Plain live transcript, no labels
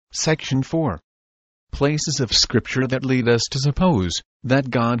Section 4. Places of Scripture that lead us to suppose that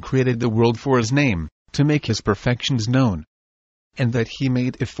God created the world for His name, to make His perfections known, and that He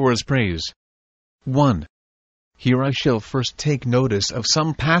made it for His praise. 1. Here I shall first take notice of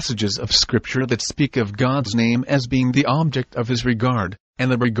some passages of Scripture that speak of God's name as being the object of His regard,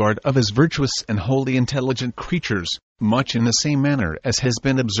 and the regard of His virtuous and wholly intelligent creatures, much in the same manner as has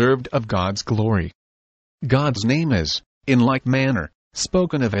been observed of God's glory. God's name is, in like manner,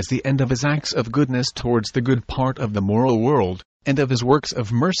 spoken of as the end of His acts of goodness towards the good part of the moral world, and of His works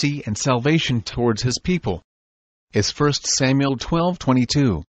of mercy and salvation towards His people. As 1 Samuel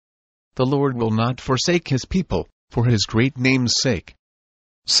 12:22. The Lord will not forsake His people, for His great name's sake.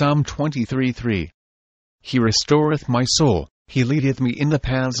 Psalm 23:3. He restoreth my soul, He leadeth me in the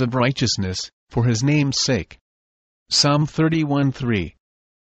paths of righteousness, for His name's sake. Psalm 31:3.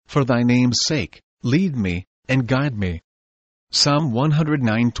 For Thy name's sake, lead me, and guide me. Psalm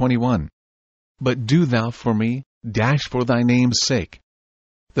 109:21. But do Thou for me, for Thy name's sake.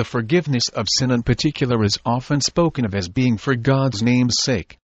 The forgiveness of sin in particular is often spoken of as being for God's name's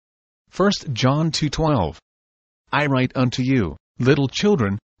sake. 1 John 2:12. I write unto you, little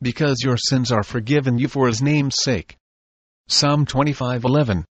children, because your sins are forgiven you for His name's sake. Psalm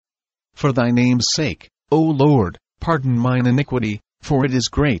 25:11. For Thy name's sake, O Lord, pardon mine iniquity, for it is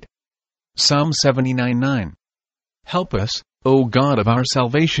great. Psalm 79:9. Help us, O God of our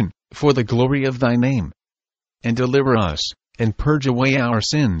salvation, for the glory of Thy name. And deliver us, and purge away our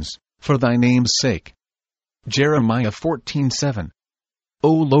sins, for Thy name's sake. Jeremiah 14:7.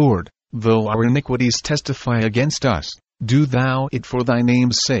 O Lord, though our iniquities testify against us, do Thou it for Thy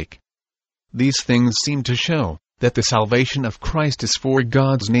name's sake. These things seem to show that the salvation of Christ is for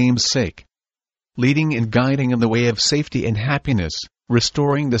God's name's sake. Leading and guiding in the way of safety and happiness,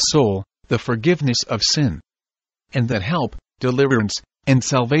 restoring the soul, the forgiveness of sin, and that help, deliverance, and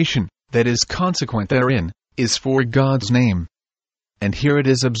salvation, that is consequent therein, is for God's name. And here it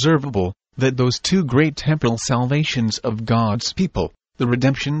is observable, that those two great temporal salvations of God's people, the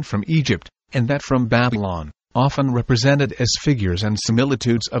redemption from Egypt, and that from Babylon, often represented as figures and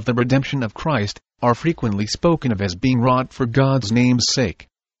similitudes of the redemption of Christ, are frequently spoken of as being wrought for God's name's sake.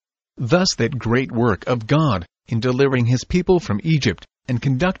 Thus that great work of God, in delivering His people from Egypt, and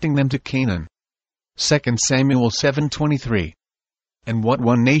conducting them to Canaan. 2 Samuel 7:23. And what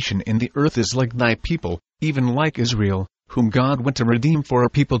one nation in the earth is like Thy people, even like Israel, whom God went to redeem for a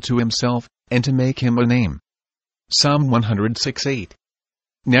people to Himself, and to make Him a name. Psalm 106:8.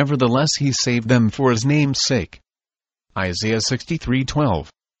 Nevertheless He saved them for His name's sake. Isaiah 63:12.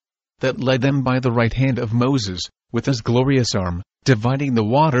 That led them by the right hand of Moses, with His glorious arm, dividing the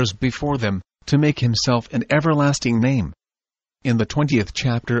waters before them, to make Himself an everlasting name. In the 20th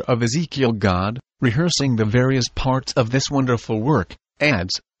chapter of Ezekiel, God, rehearsing the various parts of this wonderful work,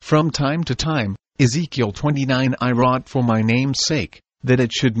 adds, from time to time, Ezekiel 29, I wrought for my name's sake, that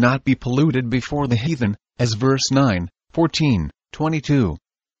it should not be polluted before the heathen, as verse 9, 14, 22.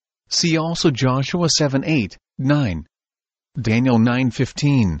 See also Joshua 7:8, 9. Daniel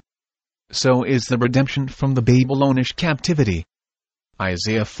 9:15. So is the redemption from the Babylonish captivity.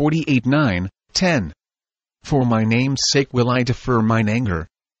 Isaiah 48:9, 10. For my name's sake will I defer mine anger.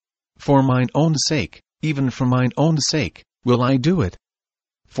 For mine own sake, even for mine own sake, will I do it.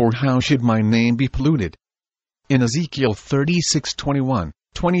 For how should my name be polluted? In Ezekiel 36:21,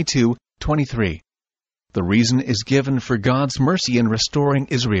 22, 23. The reason is given for God's mercy in restoring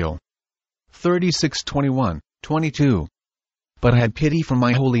Israel. 36:21, 22. But had pity for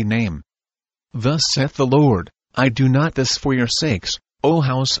my holy name. Thus saith the Lord, I do not this for your sakes, O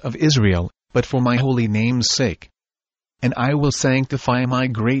house of Israel, but for my holy name's sake. And I will sanctify my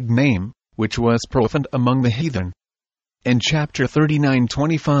great name, which was profaned among the heathen. And chapter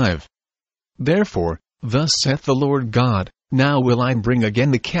 39:25. Therefore, thus saith the Lord God, now will I bring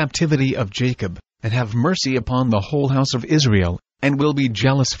again the captivity of Jacob, and have mercy upon the whole house of Israel, and will be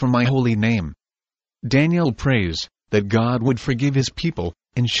jealous for my holy name. Daniel prays that God would forgive His people,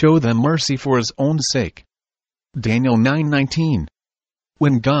 and show them mercy for His own sake. Daniel 9:19.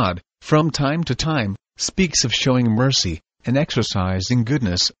 When God, from time to time, speaks of showing mercy, and exercising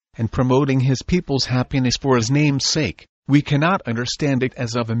goodness, and promoting His people's happiness for His name's sake, we cannot understand it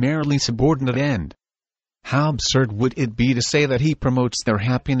as of a merely subordinate end. How absurd would it be to say that He promotes their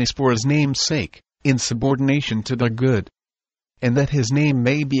happiness for His name's sake, in subordination to their good, and that His name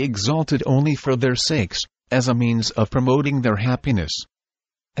may be exalted only for their sakes, as a means of promoting their happiness.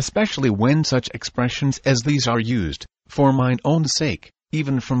 Especially when such expressions as these are used, for mine own sake,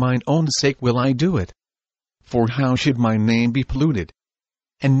 even for mine own sake will I do it. For how should my name be polluted?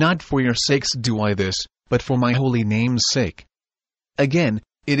 And not for your sakes do I this, but for my holy name's sake. Again,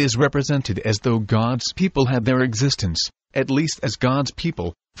 it is represented as though God's people had their existence, at least as God's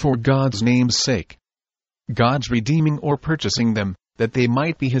people, for God's name's sake. God's redeeming or purchasing them, that they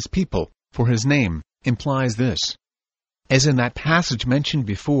might be his people, for his name, implies this. As in that passage mentioned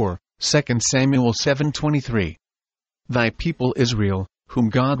before, 2 Samuel 7:23. Thy people Israel, whom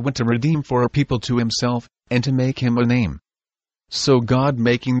God went to redeem for a people to himself, and to make him a name. So God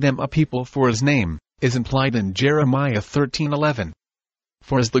making them a people for his name, is implied in Jeremiah 13:11.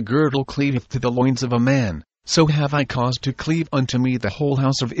 For as the girdle cleaveth to the loins of a man, so have I caused to cleave unto me the whole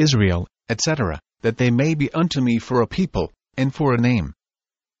house of Israel, etc., that they may be unto me for a people, and for a name.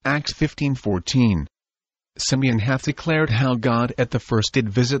 Acts 15:14. Simeon hath declared how God at the first did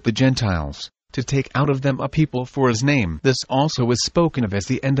visit the Gentiles, to take out of them a people for his name. This also is spoken of as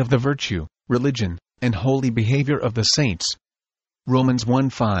the end of the virtue, religion, and holy behavior of the saints. Romans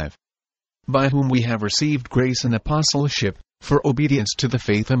 1:5. By whom we have received grace and apostleship, for obedience to the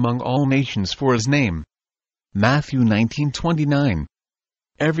faith among all nations for his name. Matthew 19:29.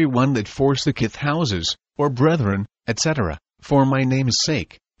 Every one that forsaketh houses, or brethren, etc., for my name's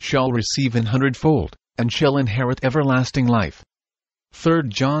sake, shall receive 100-fold, and shall inherit everlasting life. 3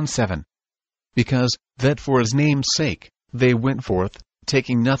 John 7. Because, that for his name's sake, they went forth,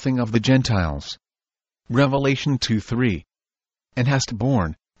 taking nothing of the Gentiles. Revelation 2:3. And hast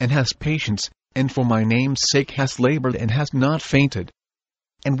borne, and hast patience, and for my name's sake hast labored and hast not fainted.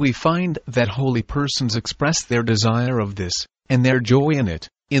 And we find that holy persons express their desire of this, and their joy in it,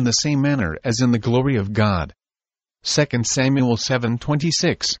 in the same manner as in the glory of God. 2 Samuel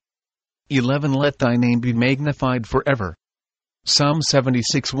 7:26. 11 Let thy name be magnified forever. Psalm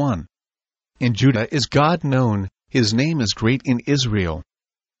 76:1. In Judah is God known, his name is great in Israel.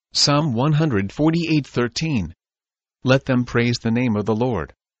 Psalm 148:13. Let them praise the name of the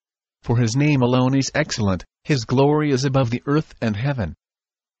Lord. For his name alone is excellent, his glory is above the earth and heaven.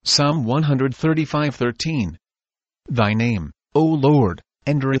 Psalm 135:13. Thy name, O Lord,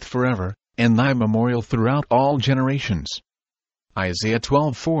 endureth forever, and thy memorial throughout all generations. Isaiah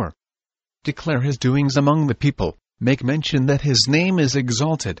 12:4. Declare his doings among the people, make mention that his name is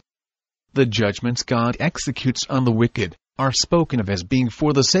exalted. The judgments God executes on the wicked, are spoken of as being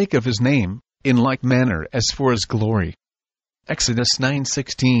for the sake of his name, in like manner as for his glory. Exodus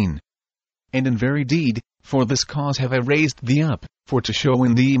 9:16. And in very deed, for this cause have I raised thee up, for to show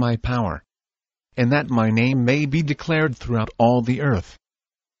in thee my power, and that my name may be declared throughout all the earth.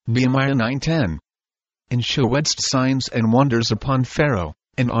 Nehemiah 9:10. And showedst signs and wonders upon Pharaoh,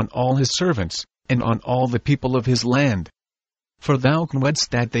 and on all his servants, and on all the people of his land. For thou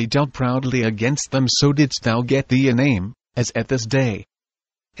knowedst that they dealt proudly against them, so didst thou get thee a name, as at this day.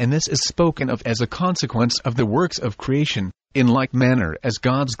 And this is spoken of as a consequence of the works of creation, in like manner as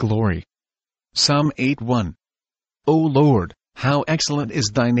God's glory. Psalm 8:1. O Lord, how excellent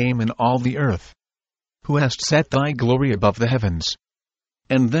is thy name in all the earth! Who hast set thy glory above the heavens.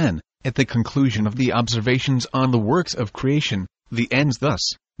 And then, at the conclusion of the observations on the works of creation, the ends thus,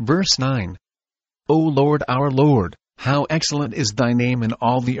 verse 9. O Lord our Lord, how excellent is thy name in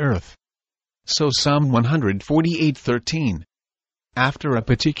all the earth! So Psalm 148:13. After a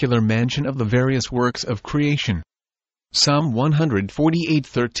particular mention of the various works of creation. Psalm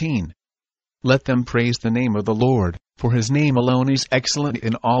 148:13. Let them praise the name of the Lord, for his name alone is excellent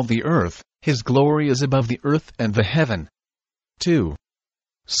in all the earth, his glory is above the earth and the heaven. 2.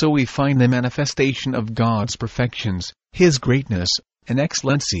 So we find the manifestation of God's perfections, his greatness, and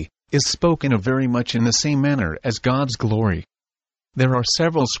excellency, is spoken of very much in the same manner as God's glory. There are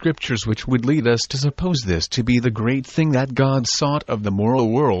several scriptures which would lead us to suppose this to be the great thing that God sought of the moral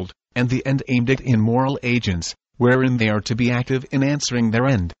world, and the end aimed at in moral agents, wherein they are to be active in answering their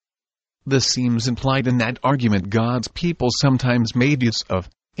end. This seems implied in that argument God's people sometimes made use of,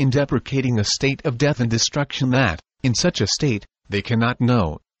 in deprecating a state of death and destruction, that, in such a state, they cannot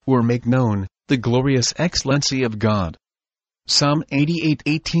know, or make known, the glorious excellency of God. Psalm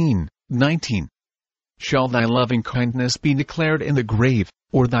 88:18, 19. Shall thy loving kindness be declared in the grave,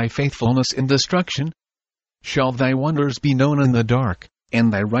 or thy faithfulness in destruction? Shall thy wonders be known in the dark,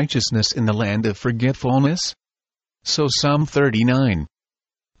 and thy righteousness in the land of forgetfulness? So Psalm 39.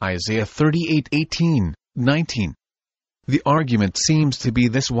 Isaiah 38:18, 19. The argument seems to be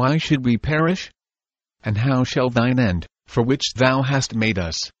this: why should we perish? And how shall thine end, for which thou hast made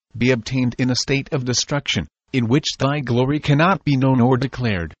us, be obtained in a state of destruction, in which thy glory cannot be known or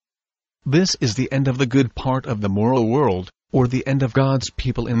declared? This is the end of the good part of the moral world, or the end of God's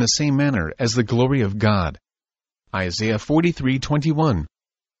people in the same manner as the glory of God. Isaiah 43:21.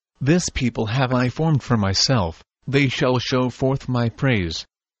 This people have I formed for myself, they shall show forth my praise.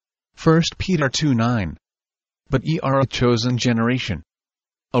 1 Peter 2:9. But ye are a chosen generation,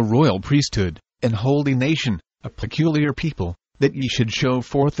 a royal priesthood, an holy nation, a peculiar people, that ye should show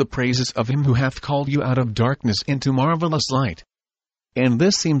forth the praises of him who hath called you out of darkness into marvelous light. And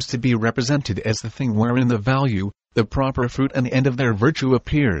this seems to be represented as the thing wherein the value, the proper fruit and the end of their virtue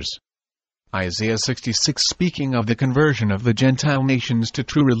appears. Isaiah 66 speaking of the conversion of the Gentile nations to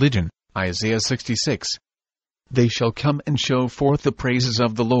true religion, Isaiah 66. They shall come and show forth the praises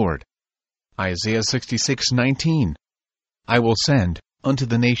of the Lord. Isaiah 66:19. I will send unto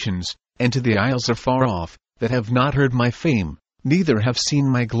the nations, and to the isles afar off, that have not heard my fame, neither have seen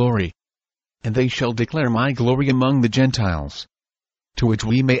my glory. And they shall declare my glory among the Gentiles. To which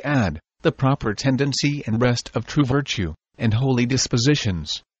we may add, the proper tendency and rest of true virtue, and holy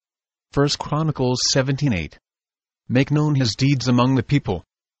dispositions. 1 Chronicles 17:8. Make known his deeds among the people.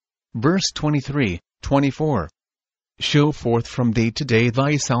 Verse 23-24. Show forth from day to day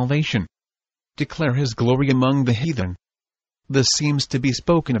thy salvation. Declare his glory among the heathen. This seems to be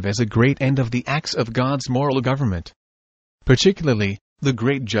spoken of as a great end of the acts of God's moral government. Particularly, the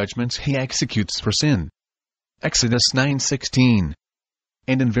great judgments he executes for sin. Exodus 9:16.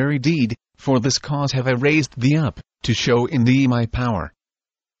 And in very deed, for this cause have I raised thee up, to show in thee my power,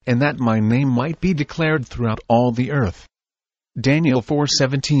 and that my name might be declared throughout all the earth. Daniel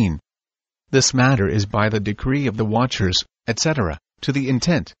 4:17. This matter is by the decree of the watchers, etc., to the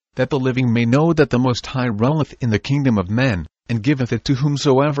intent that the living may know that the Most High ruleth in the kingdom of men, and giveth it to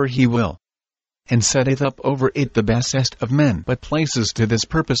whomsoever he will, and setteth up over it the basest of men. But places to this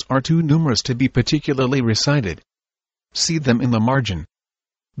purpose are too numerous to be particularly recited. See them in the margin.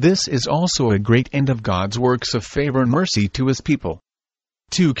 This is also a great end of God's works of favor and mercy to his people.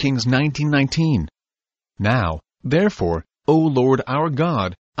 2 Kings 19:19. Now, therefore, O Lord our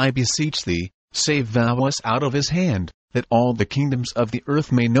God, I beseech thee, save thou us out of his hand, that all the kingdoms of the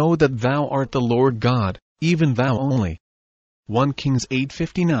earth may know that thou art the Lord God, even thou only. 1 Kings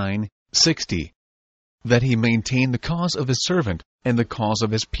 8:59-60. That he maintain the cause of his servant, and the cause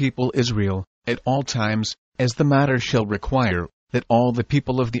of his people Israel, at all times, as the matter shall require, that all the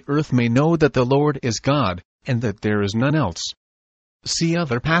people of the earth may know that the Lord is God, and that there is none else. See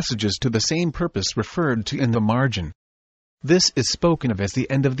other passages to the same purpose referred to in the margin. This is spoken of as the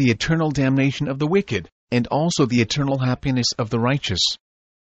end of the eternal damnation of the wicked, and also the eternal happiness of the righteous.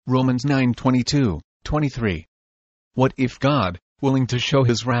 Romans 9:22-23. What if God, willing to show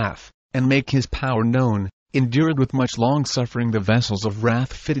his wrath, and make his power known, endured with much long-suffering the vessels of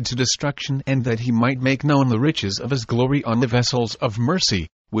wrath fitted to destruction, and that he might make known the riches of his glory on the vessels of mercy,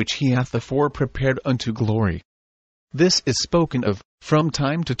 which he hath afore prepared unto glory? This is spoken of, from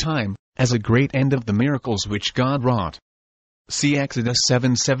time to time, as a great end of the miracles which God wrought. See Exodus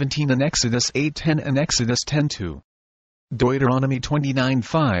 7:17 and Exodus 8:10 and Exodus 10:2. Deuteronomy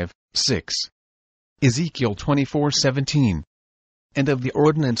 29:5-6. Ezekiel 24:17. And of the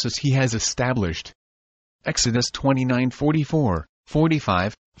ordinances he has established. Exodus 29:44,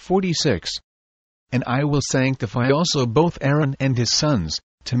 45, 46. And I will sanctify also both Aaron and his sons,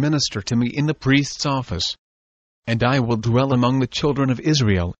 to minister to me in the priest's office. And I will dwell among the children of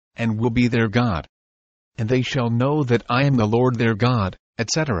Israel, and will be their God. And they shall know that I am the Lord their God,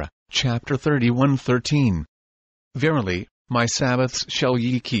 etc. Chapter 31:13. Verily, my Sabbaths shall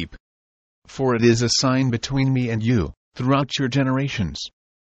ye keep. For it is a sign between me and you, throughout your generations,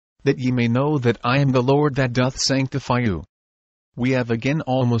 that ye may know that I am the Lord that doth sanctify you. We have again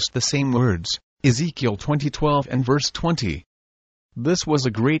almost the same words, Ezekiel 20:12 and verse 20. This was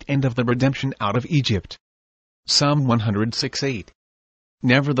a great end of the redemption out of Egypt. Psalm 106:8.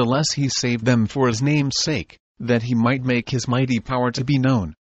 Nevertheless he saved them for his name's sake, that he might make his mighty power to be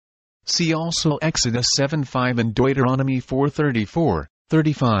known. See also Exodus 7:5 and Deuteronomy 4:34,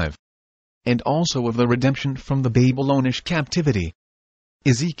 35. And also of the redemption from the Babylonish captivity.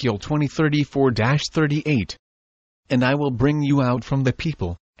 Ezekiel 20:34-38. And I will bring you out from the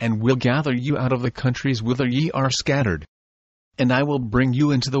people, and will gather you out of the countries whither ye are scattered. And I will bring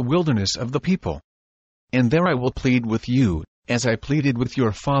you into the wilderness of the people. And there I will plead with you, as I pleaded with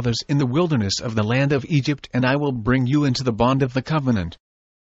your fathers in the wilderness of the land of Egypt, and I will bring you into the bond of the covenant.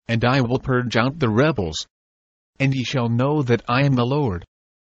 And I will purge out the rebels. And ye shall know that I am the Lord.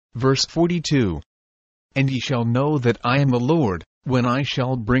 Verse 42. And ye shall know that I am the Lord, when I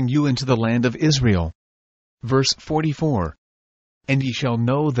shall bring you into the land of Israel. Verse 44. And ye shall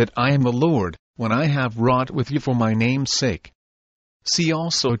know that I am the Lord, when I have wrought with you for my name's sake. See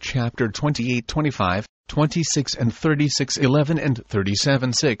also chapter 28:25, 26 and 36:11 and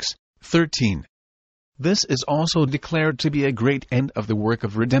 37:6, 13. This is also declared to be a great end of the work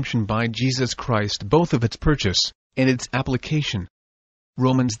of redemption by Jesus Christ, both of its purchase, and its application.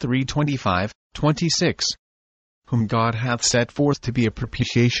 Romans 3:25, 26. whom God hath set forth to be a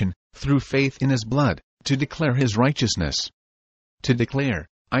propitiation, through faith in his blood, to declare his righteousness. To declare,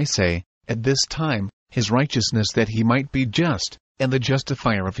 I say, at this time, his righteousness, that he might be just, and the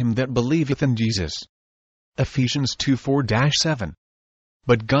justifier of him that believeth in Jesus. Ephesians 2:4-7.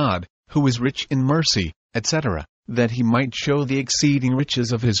 But God, who is rich in mercy, etc., that he might show the exceeding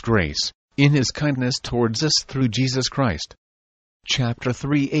riches of his grace, in his kindness towards us through Jesus Christ. Chapter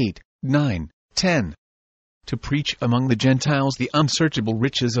 3:8-9-10. To preach among the Gentiles the unsearchable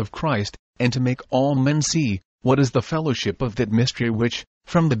riches of Christ, and to make all men see what is the fellowship of that mystery which,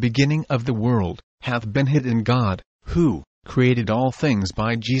 from the beginning of the world, hath been hid in God, who created all things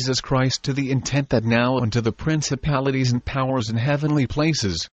by Jesus Christ, to the intent that now unto the principalities and powers in heavenly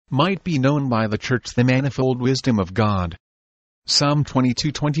places might be known by the church the manifold wisdom of God. Psalm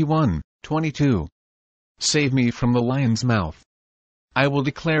 22:21-22. Save me from the lion's mouth. I will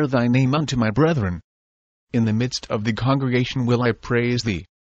declare thy name unto my brethren. In the midst of the congregation will I praise thee.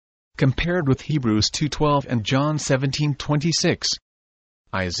 Compared with Hebrews 2:12 and John 17:26.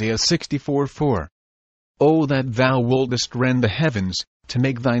 Isaiah 64:4. O that thou wouldest rend the heavens, to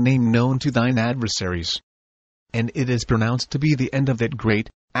make thy name known to thine adversaries. And it is pronounced to be the end of that great,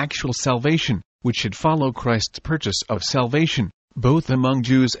 actual salvation, which should follow Christ's purchase of salvation, both among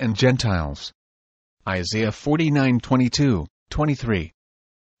Jews and Gentiles. Isaiah 49:22-23.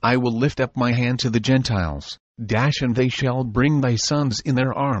 I will lift up my hand to the Gentiles, and they shall bring thy sons in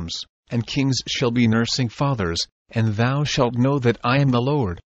their arms, and kings shall be nursing fathers, and thou shalt know that I am the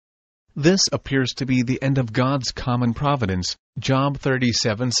Lord. This appears to be the end of God's common providence, Job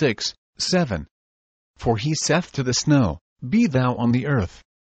 37:6-7. For he saith to the snow, Be thou on the earth.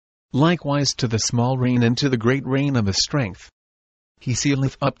 Likewise to the small rain and to the great rain of his strength. He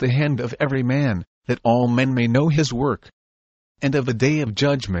sealeth up the hand of every man, that all men may know his work. And of the day of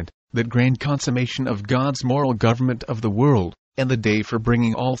judgment, that grand consummation of God's moral government of the world, and the day for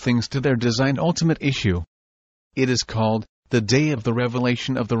bringing all things to their designed ultimate issue. It is called the day of the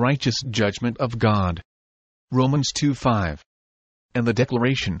revelation of the righteous judgment of God. Romans 2:5. And the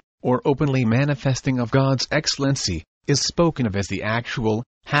declaration, or openly manifesting of God's excellency, is spoken of as the actual,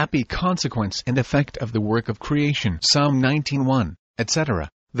 happy consequence and effect of the work of creation. Psalm 19:1, etc.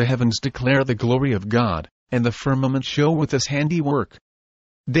 The heavens declare the glory of God, and the firmament showeth his handiwork.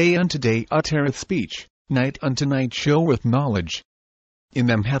 Day unto day uttereth speech, night unto night showeth knowledge. In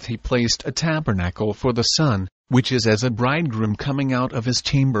them hath he placed a tabernacle for the sun, which is as a bridegroom coming out of his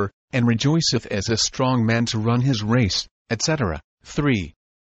chamber, and rejoiceth as a strong man to run his race, etc. 3.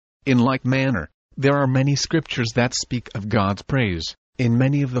 In like manner, there are many scriptures that speak of God's praise, in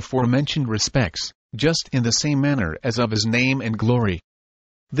many of the forementioned respects, just in the same manner as of his name and glory.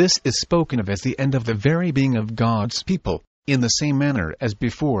 This is spoken of as the end of the very being of God's people, in the same manner as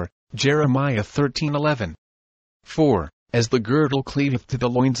before, Jeremiah 13:11. 4. As the girdle cleaveth to the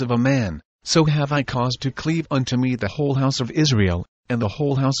loins of a man, so have I caused to cleave unto me the whole house of Israel, and the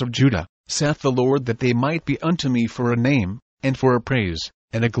whole house of Judah, saith the Lord, that they might be unto me for a name, and for a praise,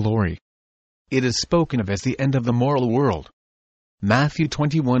 and a glory. It is spoken of as the end of the moral world. Matthew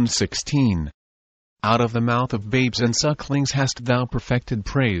 21:16. Out of the mouth of babes and sucklings hast thou perfected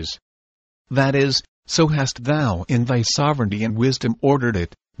praise. That is, so hast thou in thy sovereignty and wisdom ordered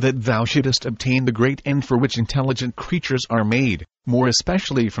it, that thou shouldest obtain the great end for which intelligent creatures are made, more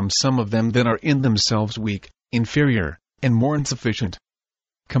especially from some of them that are in themselves weak, inferior, and more insufficient.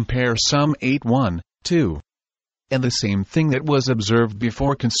 Compare Psalm 8:1-2. And the same thing that was observed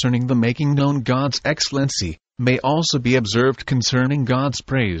before concerning the making known God's excellency, may also be observed concerning God's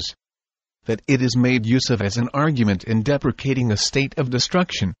praise. That it is made use of as an argument in deprecating a state of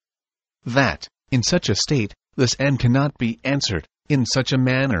destruction. That, in such a state, this end cannot be answered, in such a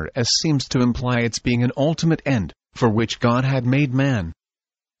manner as seems to imply its being an ultimate end, for which God had made man.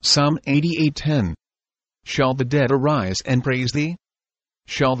 Psalm 88:10. Shall the dead arise and praise thee?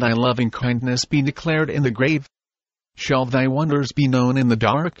 Shall thy loving kindness be declared in the grave? Shall thy wonders be known in the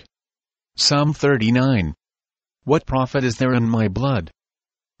dark? Psalm 39. What profit is there in my blood?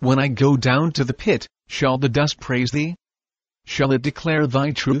 When I go down to the pit, shall the dust praise thee? Shall it declare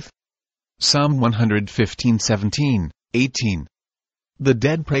thy truth? Psalm 115:17-18. The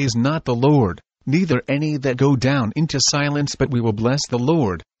dead praise not the Lord, neither any that go down into silence, but we will bless the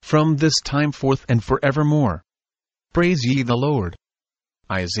Lord, from this time forth and forevermore. Praise ye the Lord.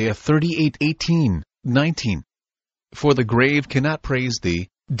 Isaiah 38:18-19. For the grave cannot praise thee,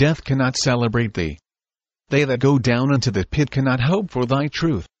 death cannot celebrate thee. They that go down into the pit cannot hope for thy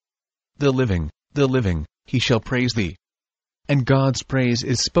truth. The living, he shall praise thee. And God's praise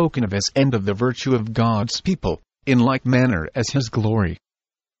is spoken of as end of the virtue of God's people, in like manner as his glory.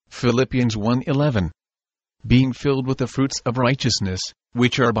 Philippians 1:11. being filled with the fruits of righteousness,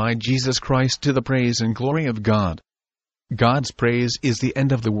 which are by Jesus Christ to the praise and glory of God. God's praise is the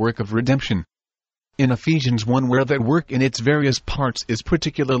end of the work of redemption. In Ephesians 1, where that work in its various parts is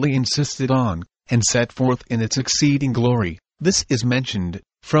particularly insisted on, and set forth in its exceeding glory, this is mentioned,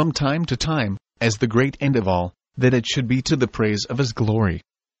 from time to time, as the great end of all, that it should be to the praise of His glory.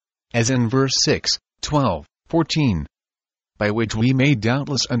 As in verse 6, 12, 14. By which we may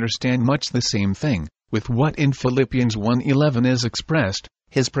doubtless understand much the same thing, with what in Philippians 1:11 is expressed,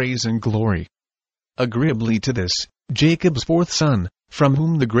 His praise and glory. Agreeably to this, Jacob's fourth son, from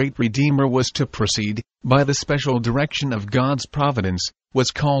whom the great Redeemer was to proceed, by the special direction of God's providence,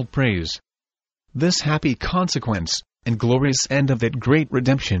 was called praise. This happy consequence, and glorious end of that great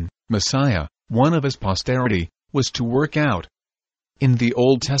redemption, Messiah, one of His posterity, was to work out. In the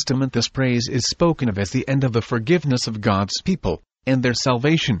Old Testament this praise is spoken of as the end of the forgiveness of God's people, and their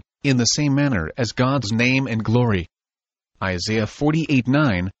salvation, in the same manner as God's name and glory. Isaiah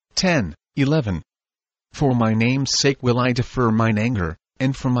 48:9, 10, 11. For my name's sake will I defer mine anger,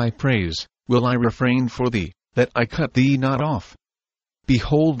 and for my praise will I refrain for thee, that I cut thee not off.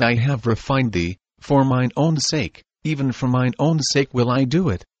 Behold, I have refined thee, for mine own sake, even for mine own sake will I do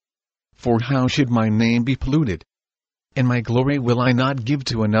it. For how should my name be polluted? And my glory will I not give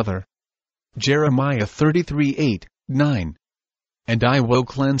to another. Jeremiah 33:8, 9. And I will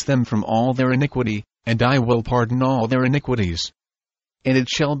cleanse them from all their iniquity, and I will pardon all their iniquities. And it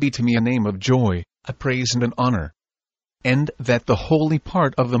shall be to me a name of joy, a praise and an honor. And that the holy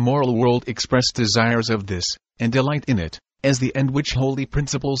part of the moral world express desires of this, and delight in it, as the end which holy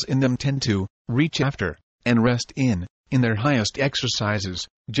principles in them tend to, reach after, and rest in their highest exercises,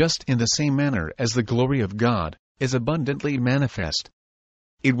 just in the same manner as the glory of God is abundantly manifest.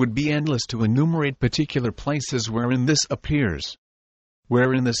 It would be endless to enumerate particular places wherein this appears.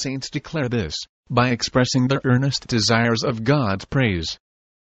 Wherein the saints declare this, by expressing their earnest desires of God's praise.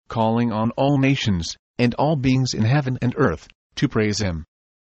 Calling on all nations, and all beings in heaven and earth, to praise Him.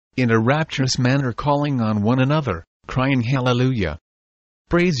 In a rapturous manner calling on one another, crying Hallelujah!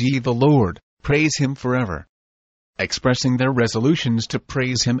 Praise ye the Lord, praise Him forever. Expressing their resolutions to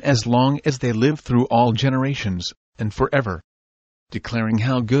praise Him as long as they live through all generations, and forever. Declaring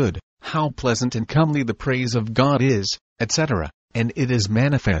how good, how pleasant and comely the praise of God is, etc., and it is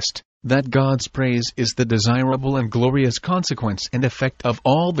manifest that God's praise is the desirable and glorious consequence and effect of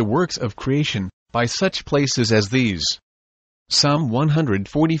all the works of creation, by such places as these. Psalm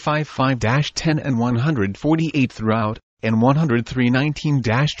 145:5-10 and 148 throughout, and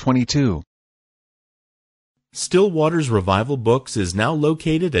 103:19-22. Still Waters Revival Books is now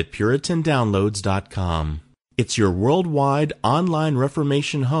located at PuritanDownloads.com. It's your worldwide online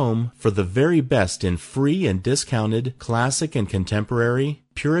Reformation home for the very best in free and discounted classic and contemporary,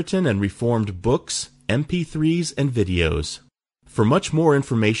 Puritan and Reformed books, MP3s, and videos. For much more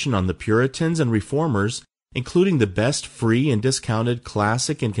information on the Puritans and Reformers, including the best free and discounted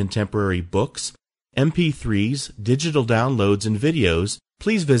classic and contemporary books, MP3s, digital downloads, and videos,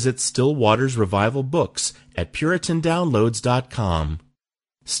 please visit Still Waters Revival Books at PuritanDownloads.com.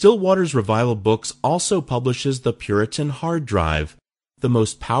 Still Waters Revival Books also publishes the Puritan Hard Drive, the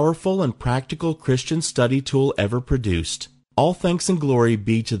most powerful and practical Christian study tool ever produced. All thanks and glory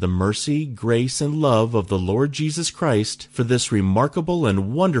be to the mercy, grace, and love of the Lord Jesus Christ for this remarkable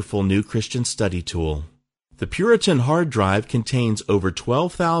and wonderful new Christian study tool. The Puritan Hard Drive contains over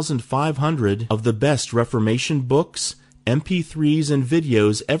 12,500 of the best Reformation books, MP3s, and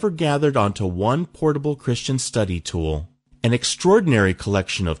videos ever gathered onto one portable Christian study tool. An extraordinary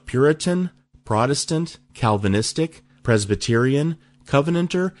collection of Puritan, Protestant, Calvinistic, Presbyterian,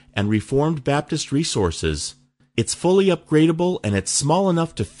 Covenanter, and Reformed Baptist resources. It's fully upgradable and it's small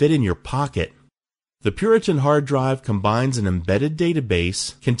enough to fit in your pocket. The Puritan Hard Drive combines an embedded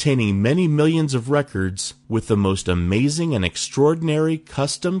database containing many millions of records with the most amazing and extraordinary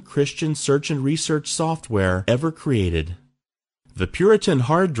custom Christian search and research software ever created. The Puritan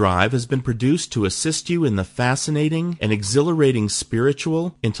Hard Drive has been produced to assist you in the fascinating and exhilarating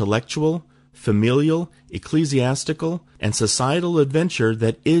spiritual, intellectual, familial, ecclesiastical, and societal adventure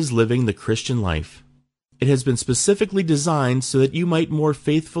that is living the Christian life. It has been specifically designed so that you might more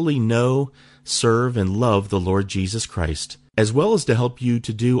faithfully know, serve, and love the Lord Jesus Christ, as well as to help you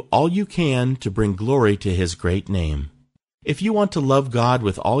to do all you can to bring glory to His great name. If you want to love God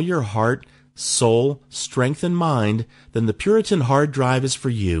with all your heart, soul, strength, and mind, then the Puritan Hard Drive is for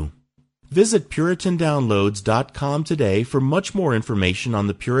you. Visit PuritanDownloads.com today for much more information on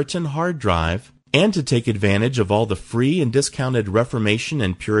the Puritan Hard Drive and to take advantage of all the free and discounted Reformation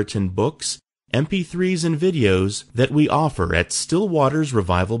and Puritan books, MP3s, and videos that we offer at Still Waters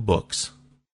Revival Books.